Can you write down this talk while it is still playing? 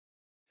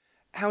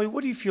Howie,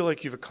 what do you feel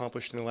like you've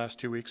accomplished in the last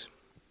 2 weeks?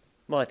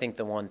 Well, I think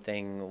the one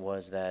thing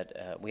was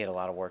that we had a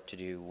lot of work to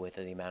do with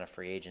the amount of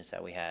free agents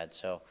that we had.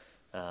 So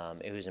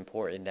it was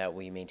important that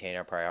we maintain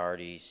our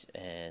priorities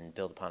and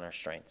build upon our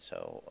strengths.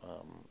 So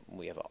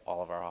we have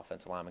all of our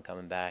offensive linemen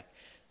coming back.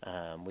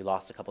 We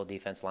lost a couple of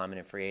defense linemen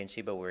in free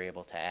agency, but we were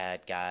able to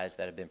add guys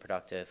that have been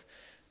productive.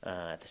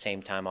 At the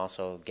same time,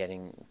 also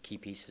getting key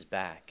pieces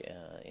back.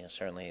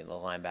 Certainly the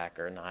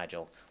linebacker,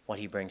 Nigel, what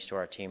he brings to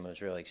our team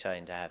was really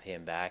exciting to have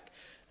him back.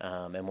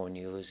 And when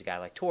you lose a guy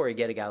like Torrey,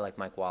 get a guy like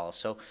Mike Wallace.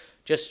 So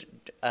just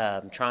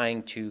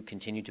trying to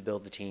continue to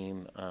build the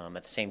team.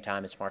 At the same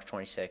time, it's March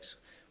 26th.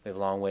 We have a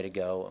long way to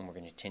go, and we're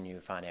going to continue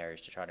to find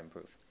areas to try to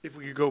improve. If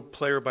we could go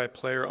player by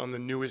player on the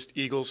newest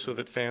Eagles so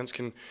that fans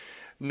can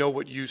know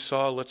what you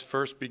saw, let's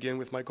first begin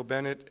with Michael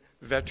Bennett,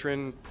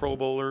 veteran, Pro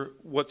Bowler.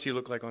 What's he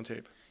look like on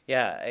tape?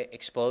 Yeah,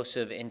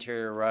 explosive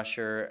interior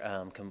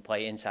rusher, can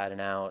play inside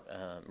and out,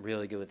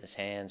 really good with his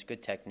hands,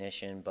 good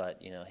technician,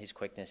 but his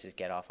quickness, his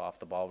get off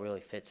the ball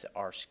really fits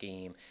our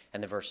scheme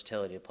and the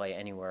versatility to play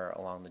anywhere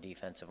along the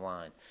defensive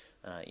line.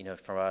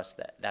 For us,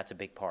 that's a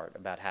big part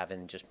about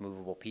having just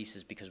movable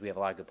pieces because we have a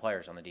lot of good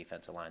players on the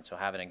defensive line. So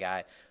having a guy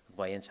who can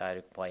play inside,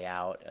 who can play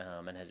out,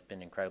 and has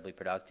been incredibly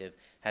productive,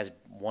 has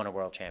won a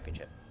world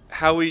championship.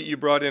 Howie, you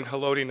brought in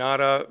Haloti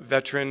Ngata,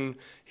 veteran.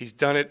 He's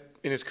done it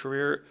in his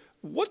career.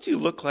 What do you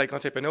look like on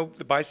tape? I know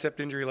the bicep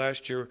injury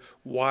last year.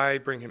 Why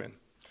bring him in?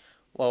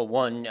 Well,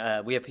 one,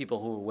 we have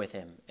people who were with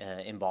him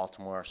in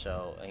Baltimore,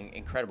 so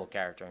incredible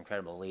character,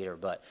 incredible leader.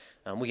 But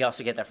we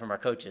also get that from our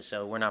coaches,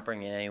 so we're not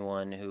bringing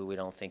anyone who we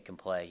don't think can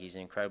play. He's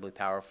an incredibly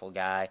powerful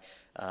guy,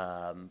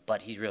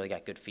 but he's really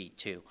got good feet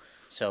too.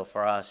 So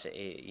for us,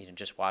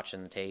 just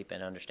watching the tape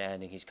and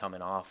understanding he's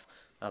coming off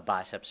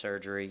bicep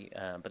surgery,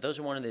 but those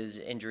are one of those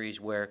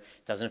injuries where it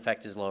doesn't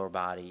affect his lower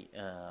body.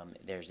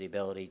 There's the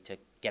ability to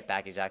get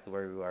back exactly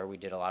where we were. We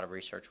did a lot of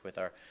research with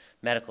our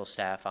medical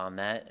staff on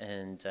that,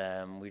 and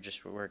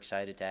we're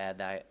excited to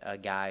add a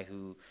guy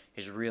who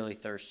is really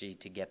thirsty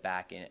to get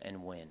back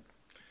and win.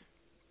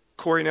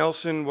 Corey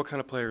Nelson, what kind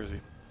of player is he?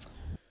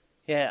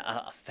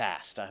 Yeah,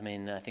 fast. I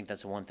think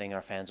that's the one thing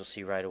our fans will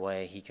see right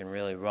away. He can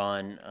really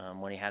run.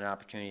 When he had an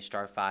opportunity to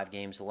start 5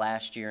 games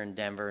last year in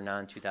Denver, not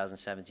in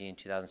 2017,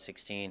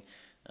 2016,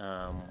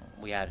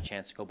 we had a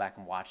chance to go back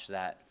and watch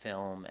that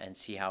film and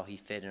see how he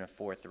fit in a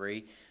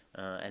 4-3.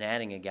 And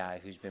adding a guy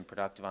who's been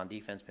productive on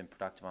defense, been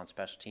productive on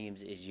special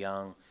teams, is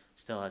young,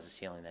 still has a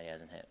ceiling that he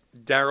hasn't hit.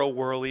 Daryl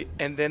Worley,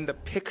 and then the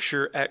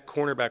picture at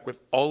cornerback with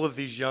all of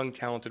these young,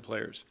 talented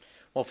players.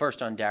 Well,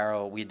 first on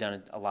Darryl, we had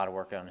done a lot of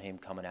work on him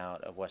coming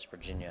out of West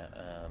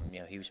Virginia.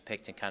 He was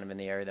picked in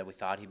the area that we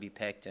thought he'd be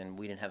picked, and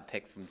we didn't have a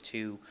pick from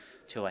 2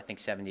 till I think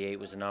 78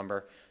 was the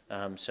number.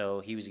 So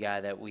he was a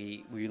guy that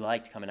we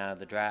liked coming out of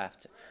the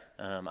draft.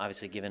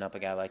 Obviously, giving up a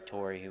guy like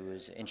Torrey, who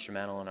was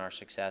instrumental in our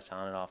success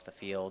on and off the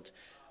field.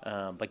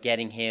 But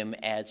getting him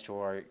adds to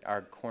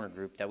our corner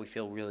group that we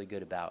feel really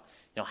good about.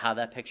 How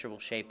that picture will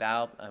shape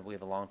out, we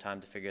have a long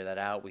time to figure that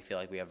out. We feel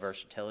like we have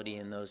versatility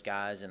in those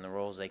guys and the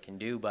roles they can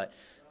do, but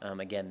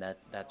again,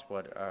 that's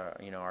what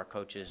our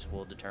coaches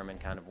will determine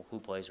kind of who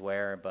plays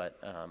where. But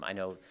I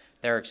know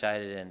they're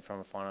excited, and from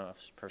a front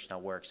office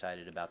personnel, we're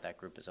excited about that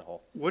group as a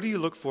whole. What do you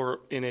look for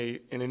in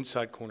an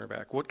inside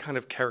cornerback? What kind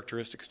of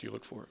characteristics do you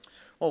look for?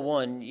 Well,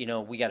 one,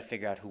 we got to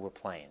figure out who we're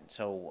playing.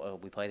 So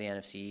we play the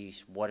NFC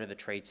East. What are the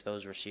traits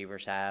those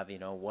receivers have?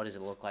 What does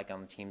it look like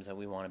on the teams that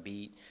we want to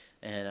beat?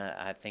 And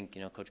I think,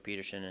 Coach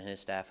Peterson and his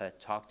staff have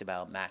talked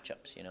about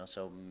matchups,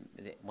 So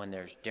when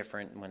there's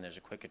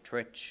a quicker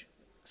twitch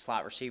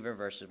slot receiver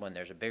versus when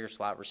there's a bigger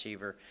slot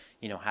receiver,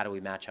 how do we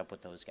match up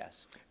with those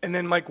guys? And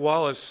then Mike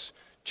Wallace,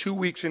 2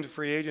 weeks into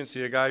free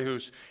agency, a guy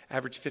who's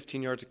averaged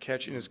 15 yards a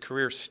catch in his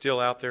career, still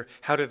out there.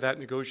 How did that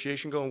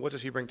negotiation go, and what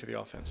does he bring to the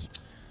offense?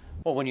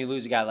 Well, when you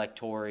lose a guy like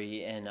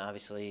Torrey and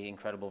obviously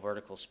incredible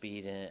vertical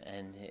speed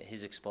and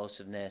his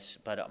explosiveness,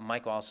 but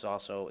Mike Wallace is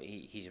also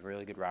he's a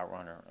really good route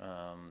runner.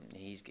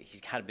 He's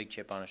got a big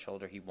chip on his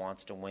shoulder. He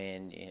wants to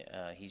win.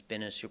 He's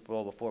been in a Super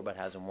Bowl before, but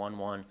hasn't won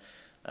one.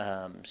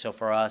 So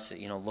for us,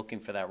 looking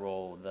for that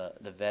role,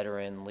 the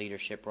veteran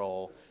leadership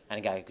role, and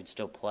a guy who could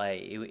still play,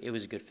 it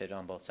was a good fit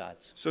on both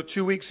sides. So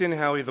 2 weeks in,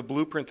 Howie, the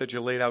blueprint that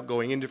you laid out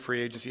going into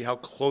free agency, how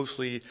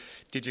closely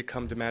did you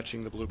come to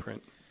matching the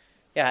blueprint?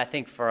 Yeah, I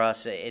think for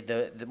us,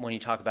 when you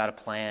talk about a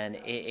plan,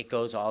 it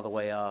goes all the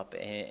way up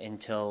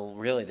until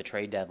really the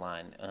trade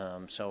deadline.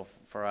 So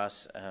for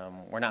us,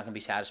 we're not going to be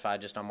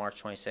satisfied just on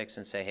March 26th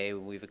and say, hey,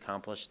 we've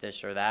accomplished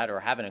this or that, or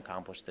haven't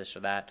accomplished this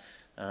or that.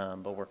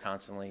 But we're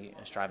constantly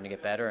striving to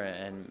get better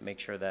and make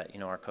sure that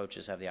our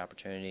coaches have the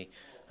opportunity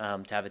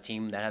to have a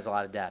team that has a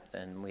lot of depth,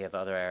 and we have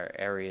other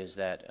areas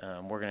that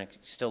we're going to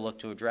still look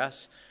to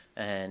address,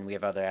 and we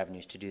have other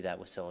avenues to do that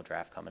with still a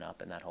draft coming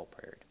up in that whole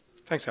period.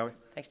 Thanks, Howie.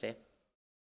 Thanks, Dave.